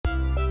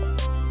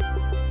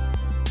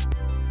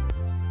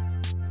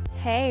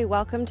Hey,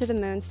 welcome to the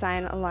Moon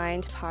Sign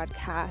Aligned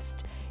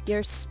podcast,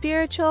 your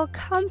spiritual,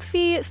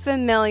 comfy,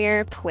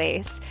 familiar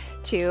place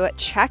to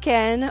check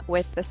in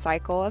with the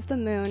cycle of the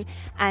moon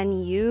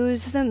and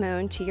use the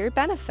moon to your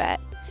benefit.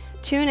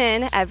 Tune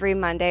in every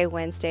Monday,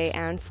 Wednesday,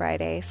 and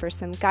Friday for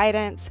some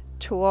guidance,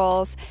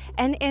 tools,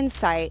 and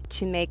insight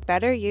to make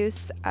better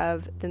use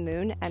of the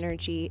moon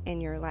energy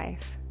in your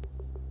life.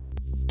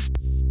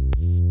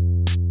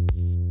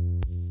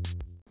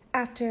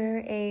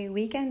 After a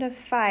weekend of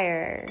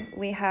fire,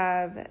 we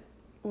have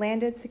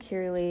landed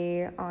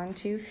securely on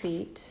 2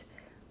 feet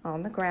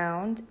on the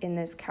ground in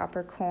this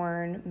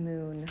Capricorn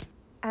moon.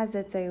 As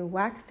it's a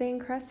waxing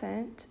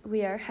crescent,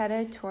 we are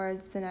headed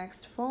towards the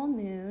next full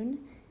moon,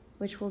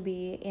 which will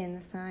be in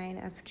the sign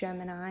of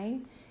Gemini.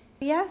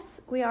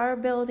 Yes, we are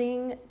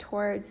building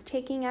towards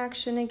taking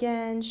action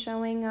again,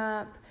 showing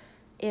up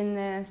in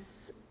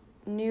this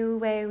new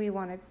way we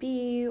want to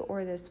be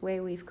or this way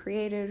we've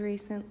created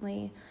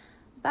recently.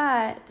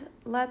 But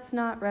let's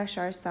not rush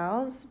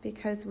ourselves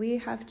because we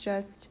have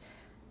just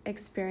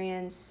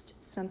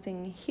experienced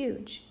something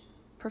huge,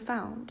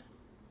 profound,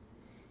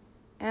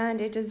 and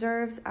it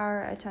deserves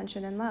our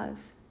attention and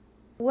love.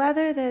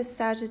 Whether this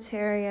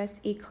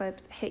Sagittarius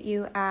eclipse hit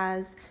you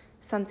as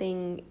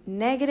something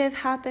negative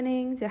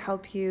happening to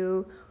help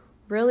you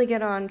really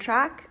get on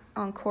track,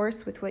 on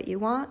course with what you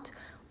want,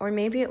 or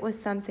maybe it was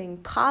something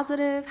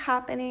positive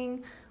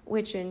happening,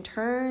 which in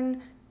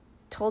turn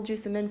told you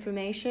some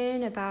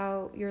information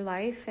about your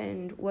life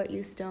and what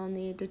you still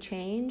need to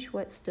change,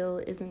 what still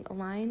isn't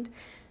aligned.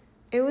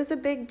 It was a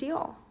big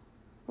deal,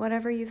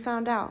 whatever you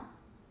found out.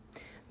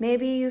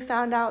 Maybe you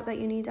found out that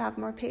you need to have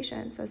more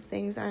patience as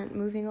things aren't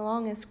moving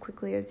along as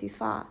quickly as you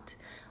thought.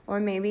 Or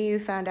maybe you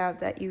found out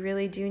that you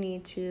really do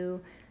need to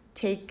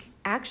take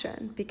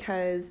action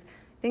because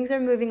things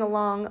are moving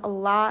along a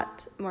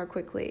lot more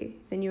quickly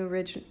than you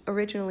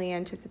originally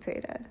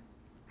anticipated.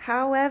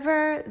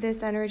 However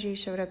this energy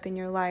showed up in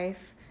your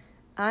life,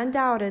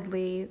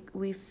 undoubtedly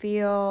we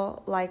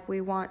feel like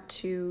we want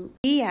to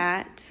be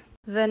at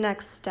the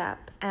next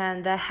step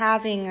and the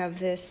having of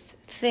this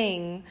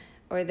thing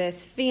or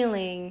this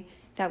feeling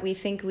that we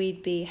think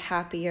we'd be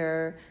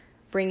happier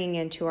bringing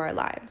into our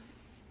lives.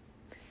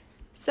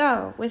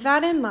 So with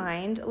that in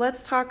mind,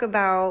 let's talk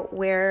about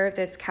where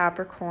this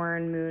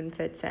Capricorn moon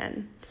fits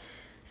in.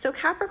 So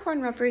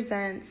Capricorn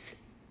represents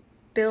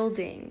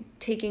building,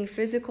 taking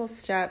physical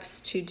steps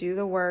to do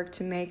the work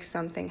to make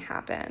something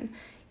happen.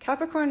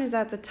 Capricorn is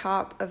at the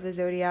top of the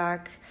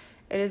zodiac.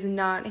 It is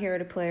not here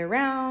to play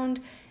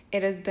around.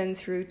 It has been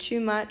through too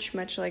much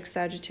like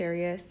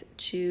Sagittarius,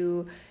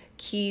 to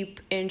keep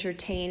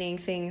entertaining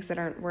things that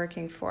aren't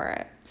working for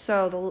it.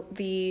 So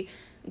the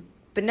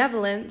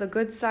benevolent, the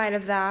good side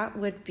of that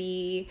would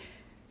be,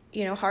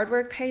 hard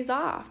work pays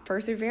off,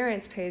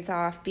 perseverance pays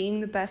off,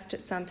 being the best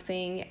at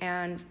something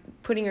and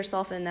putting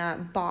yourself in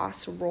that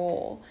boss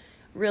role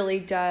really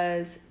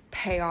does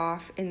pay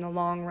off in the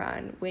long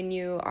run when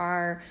you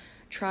are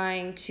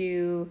trying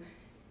to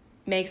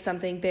make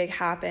something big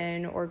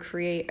happen or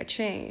create a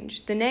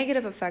change. The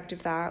negative effect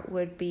of that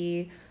would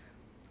be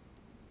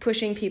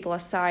pushing people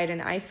aside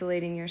and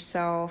isolating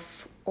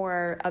yourself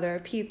or other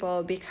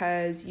people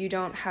because you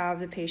don't have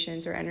the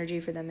patience or energy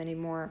for them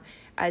anymore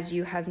as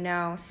you have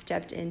now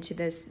stepped into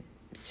this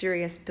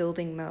serious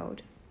building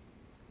mode.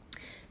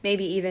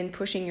 Maybe even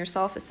pushing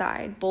yourself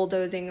aside,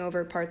 bulldozing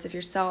over parts of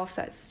yourself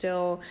that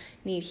still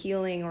need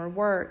healing or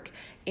work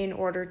in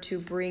order to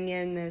bring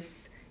in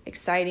this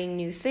exciting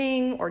new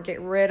thing or get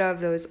rid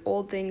of those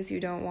old things you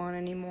don't want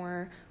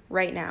anymore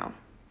right now.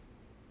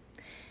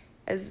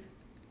 As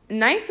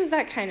nice as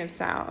that kind of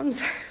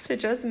sounds, to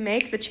just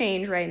make the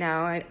change right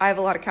now, I have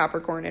a lot of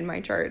Capricorn in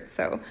my chart,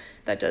 so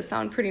that does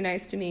sound pretty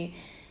nice to me.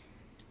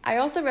 I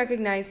also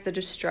recognize the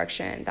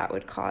destruction that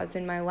would cause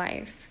in my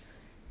life.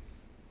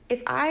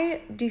 If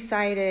I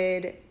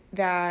decided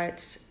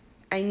that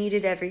I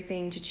needed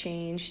everything to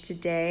change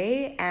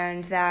today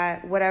and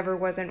that whatever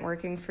wasn't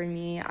working for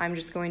me, I'm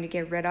just going to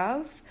get rid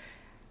of,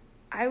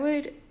 I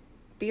would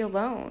be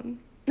alone.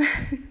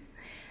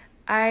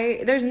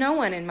 There's no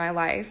one in my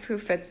life who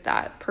fits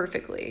that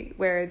perfectly,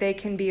 where they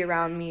can be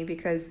around me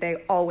because they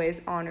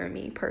always honor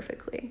me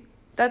perfectly.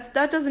 That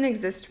doesn't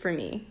exist for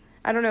me.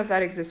 I don't know if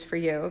that exists for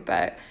you,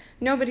 but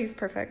nobody's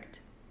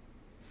perfect.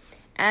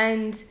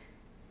 And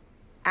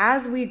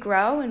as we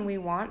grow and we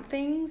want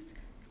things,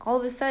 all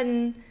of a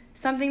sudden,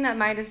 something that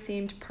might have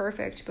seemed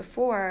perfect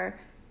before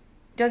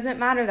doesn't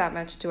matter that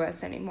much to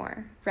us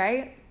anymore,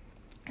 right?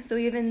 So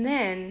even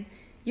then,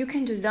 you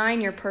can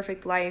design your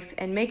perfect life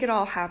and make it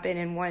all happen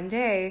in one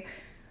day,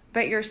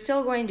 but you're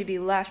still going to be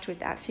left with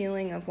that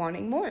feeling of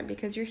wanting more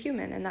because you're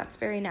human and that's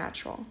very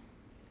natural.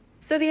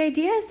 So the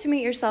idea is to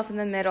meet yourself in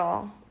the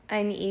middle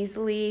and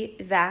easily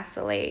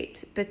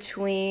vacillate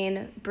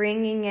between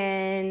bringing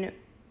in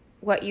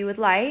what you would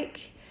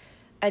like,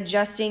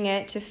 adjusting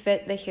it to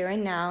fit the here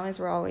and now as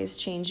we're always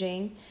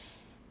changing,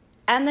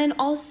 and then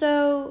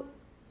also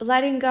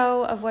letting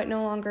go of what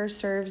no longer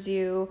serves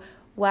you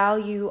while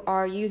you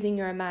are using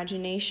your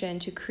imagination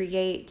to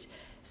create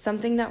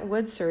something that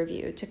would serve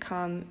you to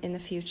come in the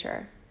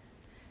future.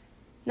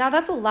 Now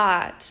that's a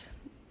lot.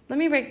 Let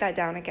me break that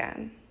down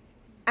again.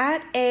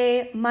 At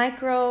a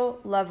micro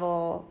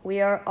level,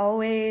 we are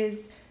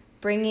always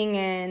bringing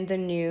in the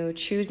new,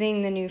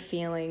 choosing the new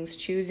feelings,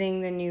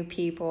 choosing the new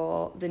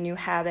people, the new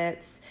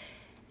habits,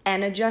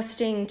 and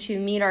adjusting to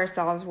meet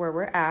ourselves where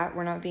we're at.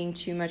 We're not being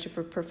too much of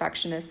a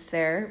perfectionist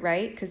there,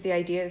 right? Because the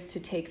idea is to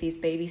take these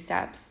baby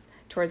steps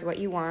towards what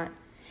you want.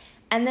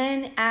 And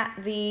then at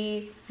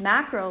the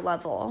macro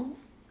level,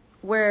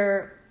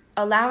 we're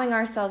allowing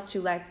ourselves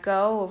to let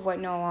go of what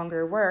no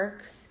longer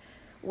works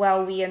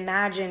while we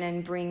imagine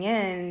and bring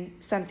in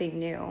something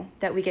new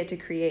that we get to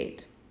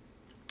create.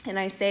 And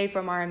I say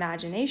from our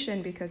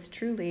imagination because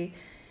truly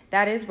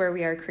that is where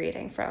we are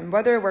creating from.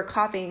 Whether we're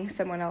copying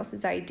someone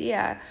else's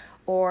idea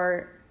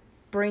or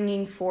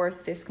bringing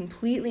forth this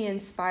completely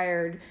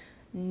inspired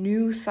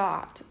new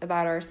thought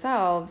about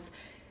ourselves,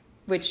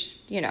 which,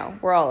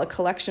 we're all a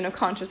collection of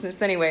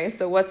consciousness anyway,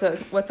 so what's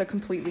a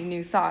completely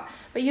new thought?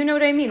 But you know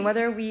what I mean,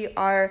 whether we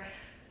are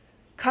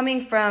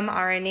coming from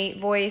our innate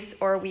voice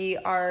or we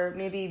are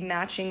maybe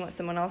matching what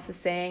someone else is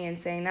saying and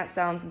saying that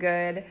sounds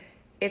good,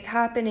 it's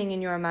happening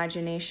in your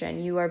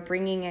imagination. You are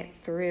bringing it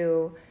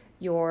through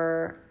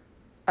your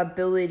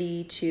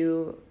ability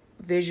to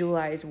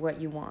visualize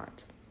what you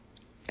want.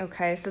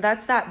 Okay, so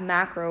that's that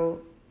macro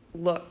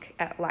look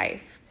at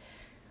life.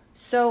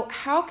 So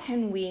how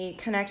can we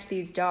connect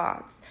these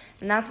dots?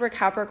 And that's where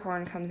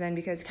Capricorn comes in,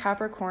 because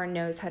Capricorn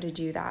knows how to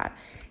do that.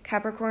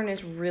 Capricorn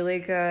is really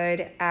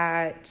good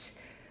at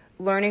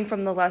learning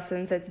from the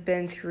lessons it's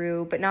been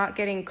through, but not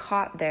getting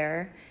caught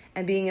there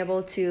and being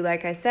able to,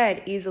 like I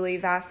said, easily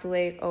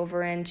vacillate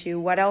over into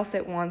what else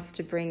it wants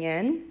to bring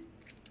in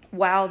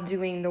while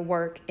doing the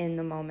work in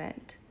the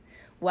moment,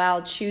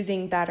 while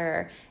choosing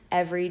better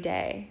every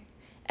day,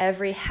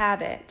 every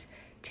habit,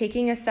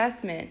 taking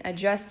assessment,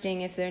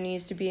 adjusting if there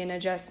needs to be an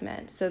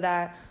adjustment so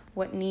that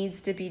what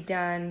needs to be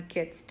done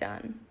gets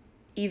done.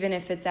 Even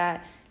if it's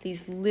at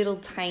these little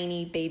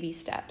tiny baby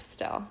steps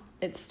still,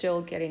 it's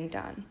still getting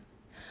done.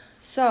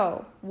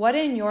 So what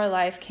in your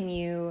life can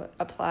you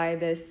apply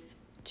this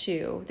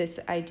to, this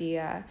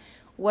idea?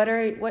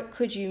 What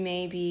could you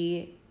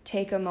maybe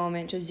take a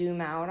moment to zoom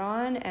out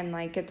on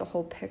and get the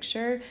whole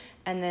picture,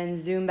 and then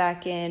zoom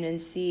back in and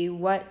see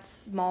what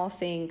small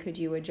thing could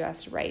you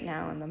adjust right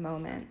now in the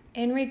moment?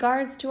 In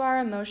regards to our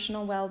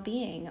emotional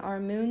well-being, our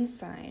moon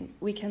sign,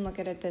 we can look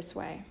at it this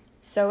way.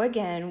 So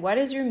again, what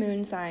is your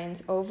moon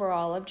sign's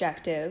overall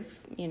objective?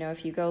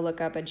 If you go look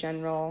up a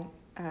general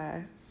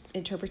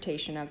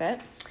interpretation of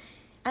it.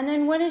 And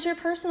then what is your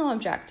personal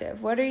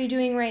objective? What are you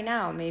doing right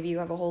now? Maybe you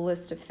have a whole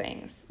list of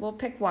things. Well,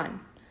 pick one.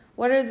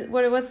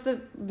 What's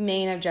the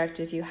main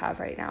objective you have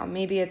right now?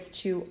 Maybe it's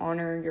to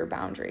honor your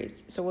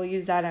boundaries. So we'll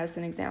use that as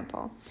an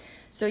example.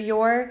 So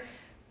your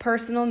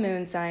personal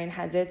moon sign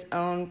has its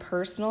own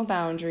personal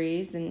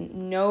boundaries,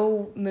 and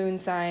no moon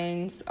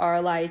signs are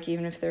alike,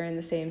 even if they're in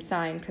the same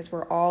sign, because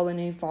we're all an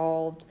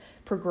evolved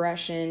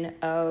progression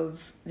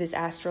of this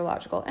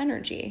astrological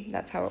energy.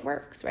 That's how it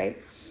works,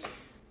 right?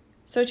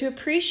 So to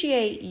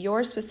appreciate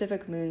your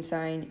specific moon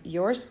sign,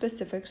 your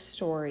specific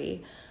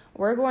story,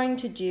 we're going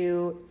to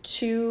do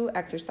 2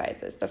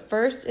 exercises. The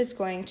first is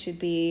going to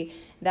be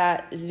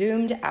that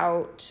zoomed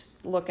out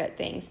look at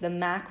things, the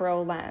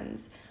macro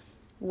lens.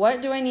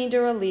 What do I need to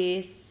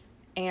release,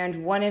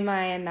 and what am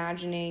I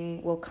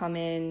imagining will come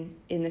in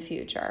the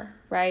future,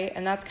 right?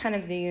 And that's kind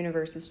of the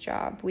universe's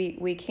job.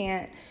 We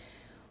can't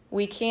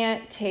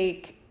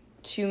take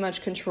too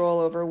much control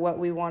over what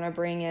we want to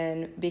bring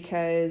in,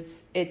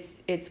 because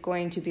it's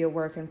going to be a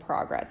work in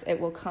progress. It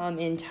will come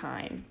in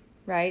time,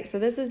 right? So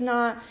this is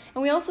not,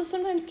 and we also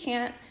sometimes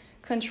can't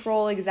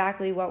control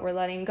exactly what we're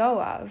letting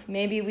go of.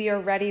 Maybe we are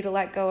ready to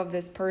let go of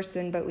this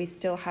person, but we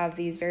still have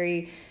these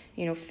very,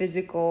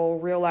 physical,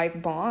 real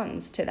life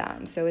bonds to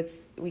them. So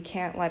we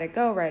can't let it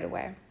go right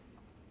away.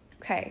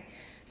 Okay.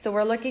 So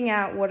we're looking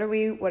at what are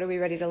we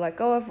ready to let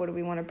go of? What do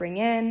we want to bring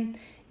in?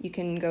 You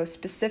can go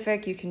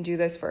specific. You can do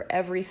this for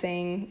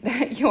everything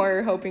that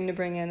you're hoping to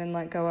bring in and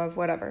let go of,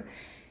 whatever.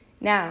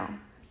 Now,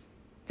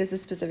 this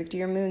is specific to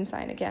your moon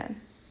sign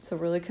again. So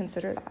really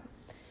consider that.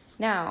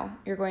 Now,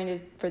 you're going to,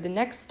 for the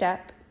next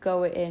step,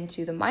 go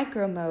into the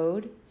micro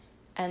mode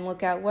and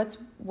look at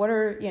what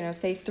are,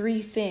 say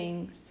 3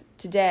 things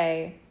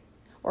today,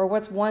 or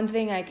what's one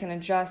thing I can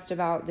adjust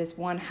about this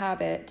one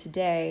habit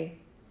today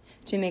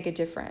to make a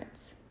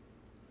difference.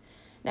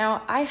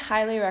 Now, I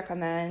highly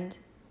recommend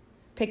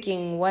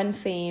picking one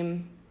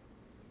theme,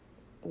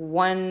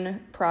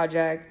 one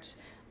project,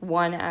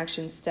 one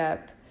action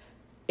step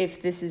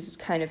if this is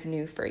kind of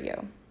new for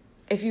you.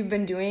 If you've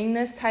been doing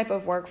this type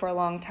of work for a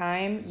long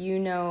time, you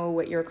know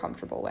what you're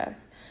comfortable with.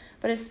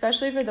 But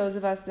especially for those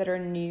of us that are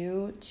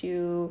new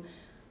to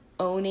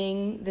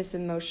owning this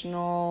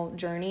emotional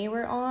journey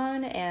we're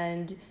on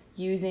and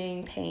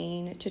using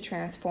pain to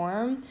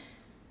transform,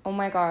 oh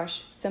my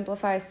gosh,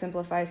 simplify,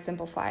 simplify,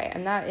 simplify.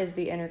 And that is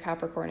the inner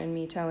Capricorn in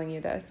me telling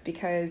you this,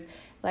 because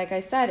like I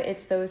said,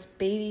 it's those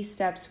baby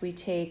steps we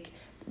take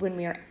when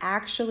we are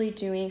actually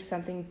doing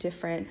something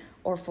different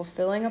or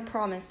fulfilling a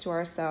promise to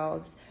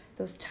ourselves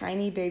those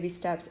tiny baby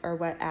steps are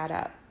what add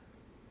up.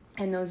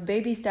 And those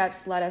baby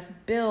steps let us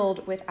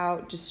build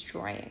without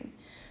destroying.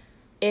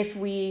 If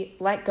we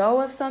let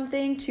go of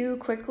something too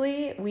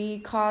quickly, we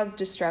cause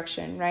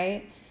destruction,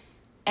 right?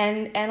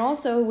 And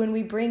also when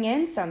we bring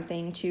in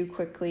something too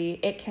quickly,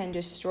 it can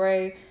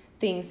destroy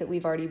things that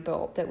we've already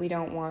built that we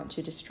don't want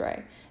to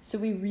destroy. So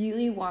we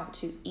really want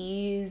to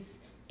ease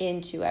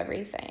into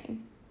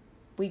everything.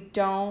 We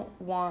don't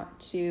want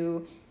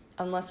to,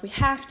 unless we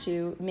have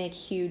to, make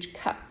huge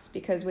cuts,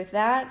 because with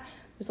that,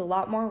 there's a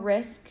lot more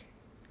risk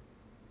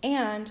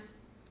and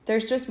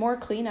there's just more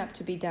cleanup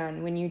to be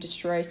done when you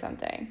destroy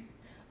something.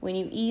 When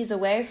you ease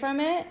away from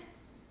it,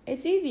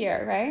 it's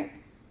easier, right?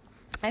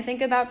 I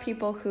think about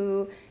people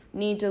who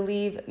need to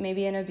leave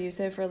maybe an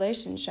abusive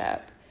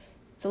relationship.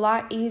 It's a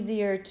lot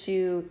easier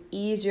to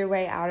ease your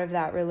way out of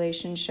that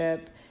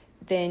relationship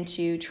than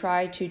to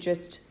try to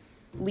just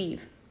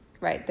leave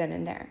right then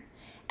and there.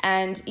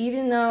 And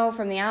even though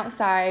from the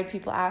outside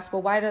people ask,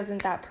 well, why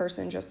doesn't that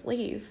person just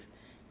leave?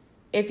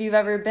 If you've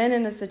ever been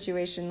in a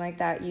situation like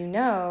that, you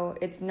know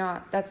that's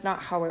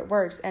not how it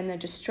works. And the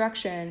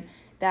destruction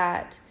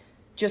that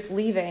just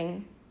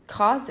leaving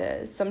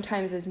causes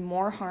sometimes is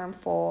more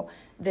harmful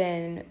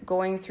than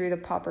going through the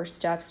proper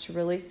steps to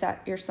really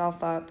set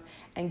yourself up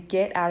and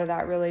get out of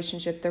that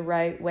relationship the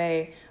right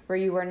way, where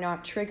you are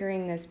not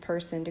triggering this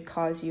person to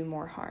cause you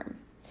more harm.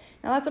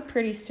 Now, that's a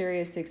pretty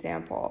serious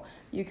example.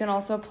 You can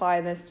also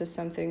apply this to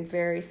something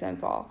very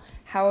simple.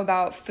 How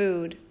about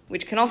food,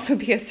 which can also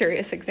be a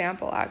serious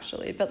example,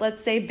 actually. But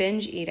let's say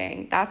binge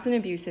eating. That's an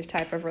abusive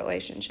type of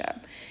relationship,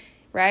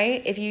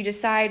 right? If you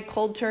decide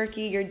cold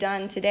turkey, you're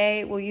done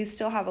today, well, you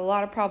still have a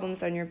lot of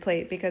problems on your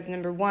plate because,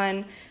 number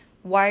one,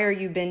 why are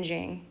you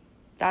binging?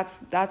 That's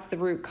the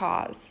root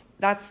cause.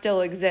 That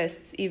still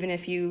exists even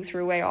if you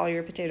threw away all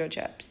your potato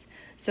chips.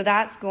 So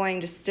that's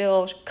going to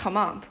still come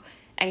up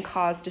and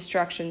cause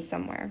destruction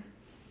somewhere.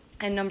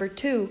 And number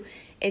two,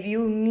 if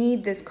you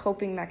need this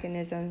coping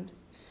mechanism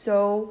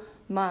so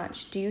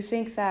much, do you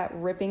think that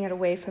ripping it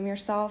away from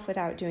yourself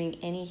without doing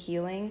any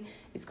healing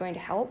is going to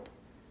help?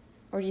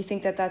 Or do you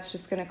think that that's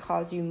just going to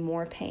cause you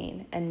more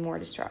pain and more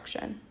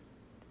destruction,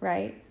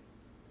 right?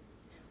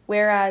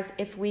 Whereas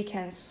if we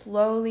can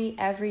slowly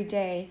every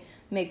day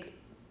make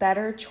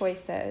better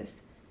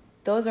choices,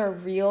 those are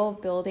real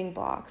building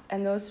blocks,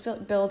 and those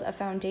build a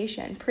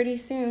foundation. Pretty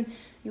soon,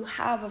 you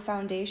have a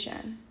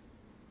foundation,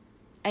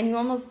 and you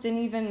almost didn't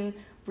even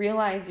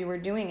realize you were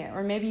doing it,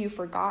 or maybe you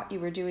forgot you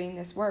were doing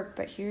this work,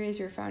 but here is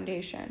your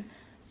foundation,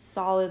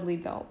 solidly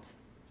built.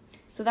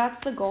 So that's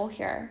the goal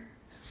here.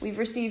 We've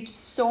received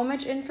so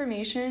much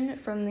information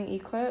from the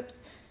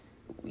eclipse.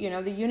 You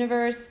know, the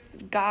universe,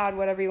 God,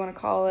 whatever you want to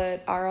call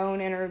it, our own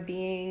inner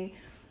being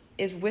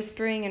is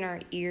whispering in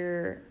our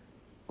ear,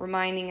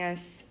 reminding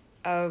us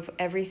of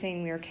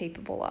everything we are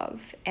capable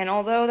of. And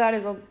although that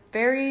is a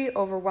very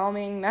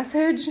overwhelming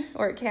message,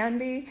 or it can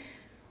be,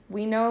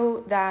 we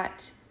know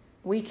that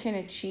we can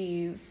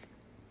achieve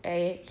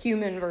a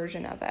human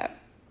version of it.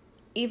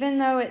 Even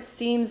though it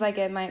seems like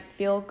it might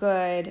feel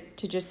good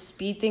to just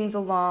speed things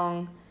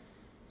along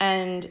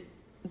and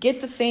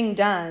get the thing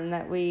done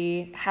that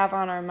we have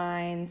on our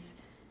minds,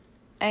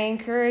 I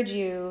encourage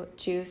you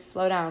to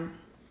slow down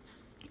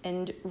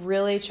and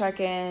really check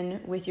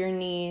in with your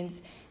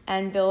needs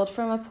and build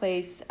from a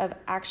place of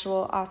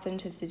actual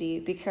authenticity,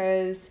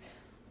 because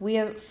we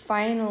are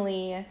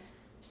finally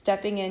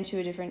stepping into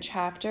a different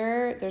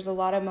chapter. There's a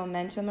lot of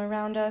momentum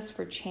around us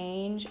for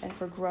change and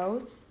for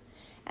growth.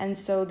 And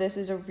so this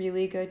is a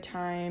really good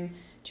time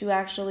to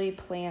actually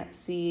plant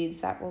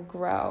seeds that will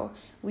grow.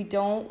 We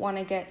don't want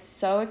to get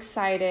so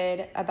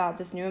excited about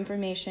this new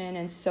information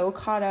and so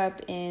caught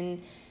up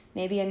in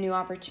maybe a new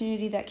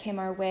opportunity that came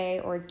our way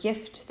or a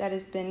gift that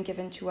has been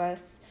given to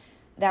us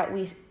that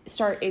we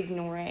start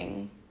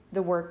ignoring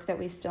the work that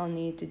we still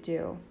need to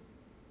do.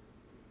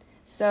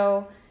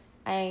 So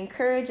I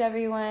encourage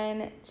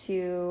everyone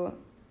to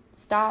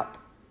stop,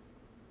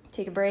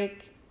 take a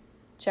break,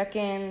 check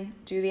in,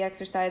 do the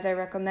exercise I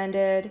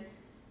recommended,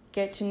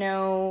 get to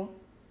know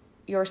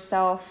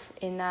yourself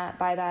in that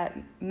by that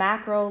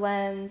macro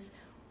lens.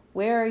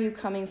 Where are you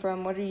coming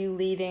from? What are you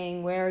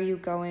leaving? Where are you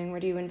going?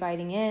 What are you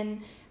inviting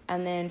in?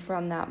 And then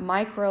from that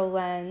micro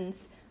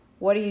lens,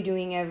 what are you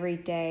doing every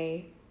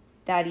day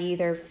that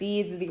either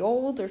feeds the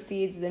old or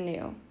feeds the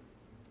new?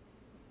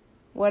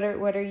 What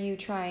are you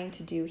trying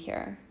to do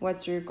here?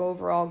 What's your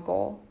overall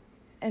goal?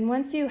 And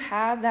once you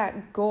have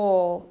that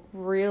goal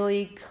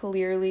really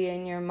clearly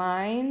in your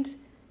mind,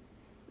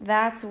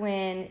 that's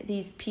when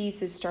these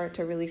pieces start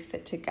to really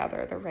fit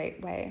together the right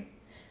way.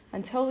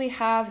 Until we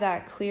have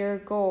that clear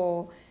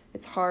goal,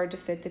 it's hard to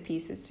fit the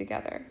pieces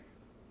together.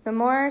 The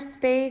more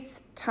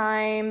space,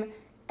 time,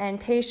 and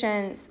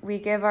patience we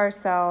give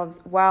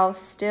ourselves while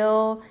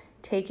still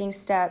taking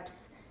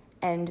steps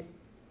and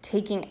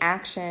taking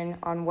action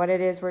on what it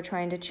is we're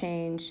trying to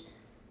change,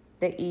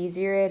 the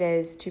easier it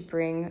is to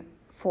bring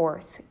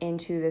forth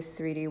into this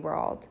 3D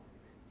world.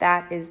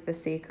 That is the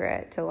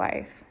secret to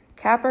life.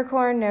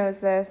 Capricorn knows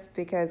this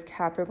because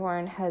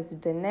Capricorn has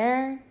been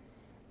there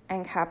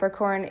And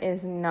Capricorn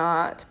is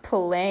not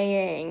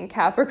playing.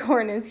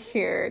 Capricorn is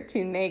here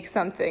to make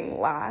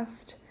something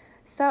last.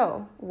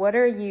 So, what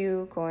are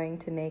you going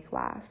to make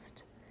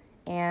last?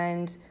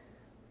 And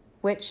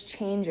which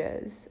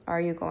changes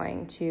are you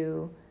going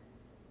to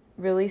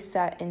really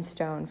set in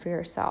stone for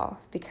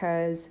yourself?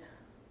 Because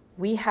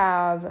we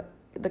have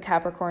the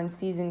Capricorn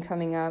season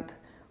coming up,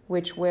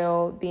 which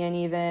will be an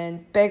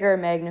even bigger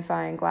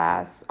magnifying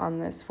glass on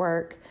this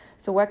work.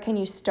 So what can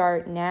you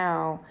start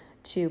now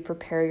to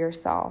prepare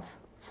yourself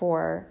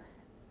for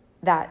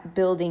that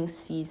building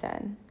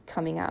season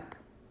coming up?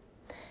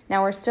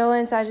 Now we're still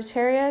in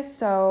Sagittarius,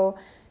 so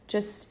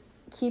just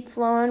keep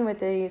flowing with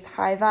these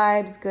high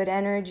vibes, good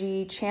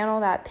energy, channel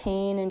that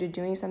pain into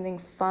doing something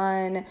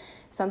fun,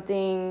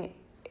 something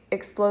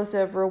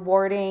explosive,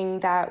 rewarding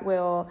that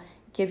will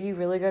give you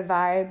really good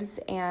vibes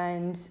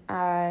and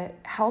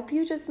help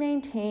you just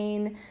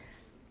maintain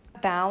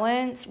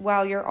balance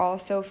while you're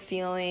also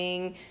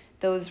feeling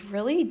those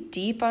really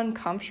deep,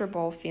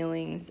 uncomfortable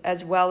feelings,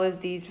 as well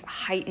as these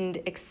heightened,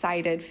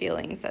 excited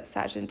feelings that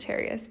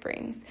Sagittarius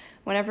brings.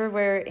 Whenever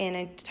we're in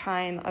a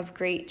time of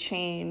great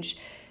change,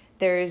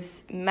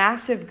 there's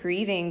massive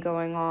grieving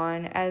going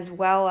on, as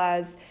well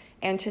as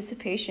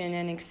anticipation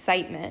and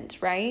excitement,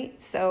 right?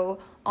 So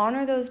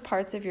honor those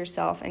parts of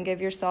yourself and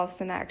give yourself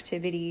some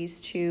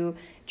activities to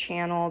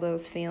channel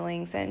those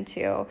feelings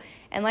into.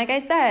 And like I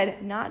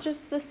said, not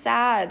just the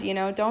sad,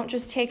 don't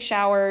just take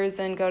showers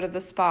and go to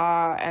the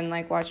spa and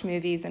watch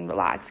movies and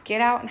relax. Get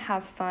out and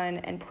have fun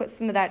and put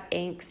some of that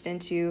angst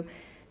into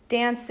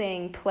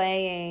dancing,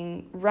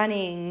 playing,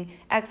 running,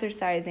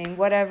 exercising,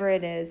 whatever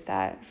it is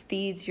that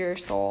feeds your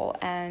soul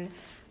and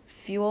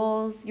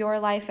fuels your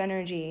life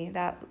energy,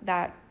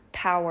 that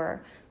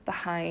power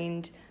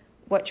behind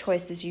what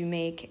choices you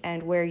make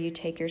and where you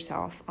take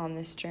yourself on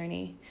this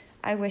journey.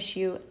 I wish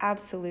you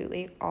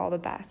absolutely all the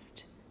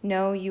best.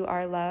 Know you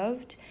are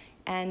loved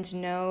and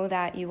know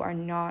that you are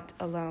not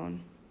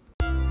alone.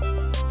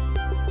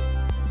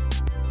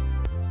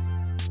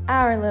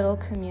 Our little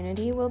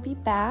community will be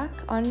back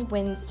on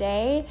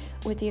Wednesday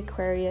with the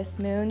Aquarius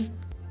moon.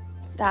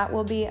 That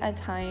will be a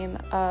time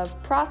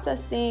of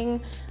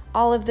processing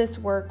all of this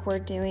work we're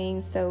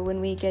doing. So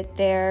when we get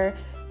there,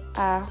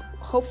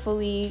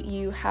 hopefully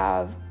you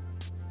have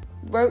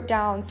wrote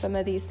down some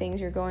of these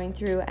things you're going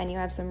through and you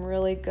have some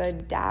really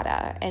good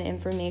data and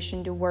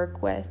information to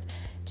work with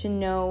to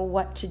know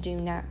what to do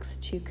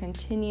next to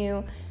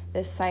continue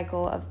this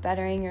cycle of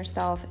bettering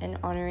yourself and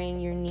honoring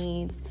your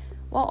needs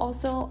while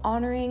also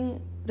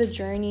honoring the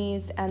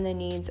journeys and the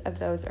needs of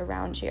those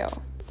around you.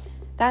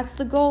 That's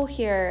the goal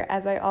here,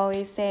 as I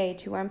always say,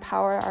 to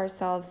empower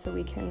ourselves so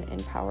we can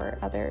empower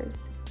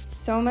others.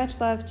 So much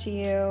love to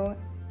you.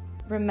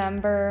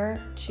 Remember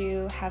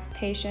to have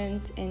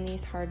patience in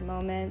these hard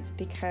moments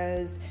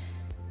because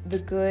the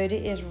good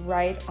is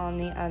right on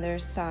the other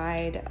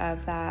side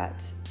of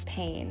that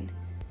pain.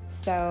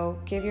 So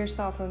give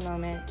yourself a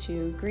moment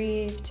to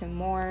grieve, to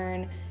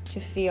mourn, to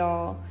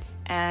feel,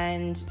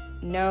 and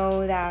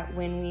know that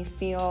when we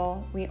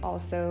feel, we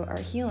also are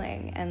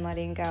healing and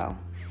letting go.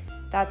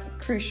 That's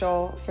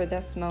crucial for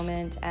this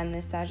moment and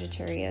this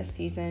Sagittarius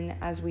season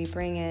as we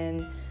bring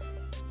in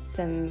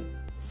some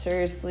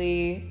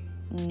seriously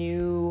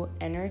new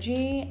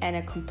energy and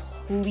a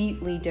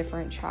completely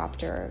different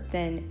chapter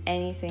than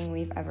anything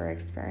we've ever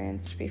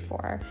experienced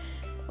before.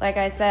 Like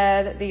I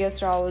said, the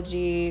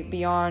astrology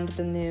beyond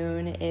the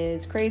moon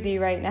is crazy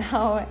right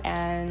now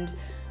and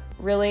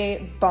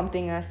really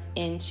bumping us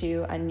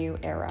into a new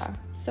era.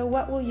 So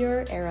what will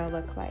your era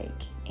look like?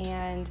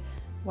 And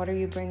what are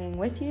you bringing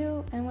with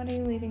you? And what are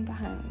you leaving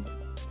behind?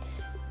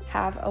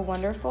 Have a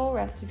wonderful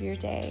rest of your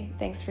day.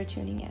 Thanks for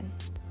tuning in.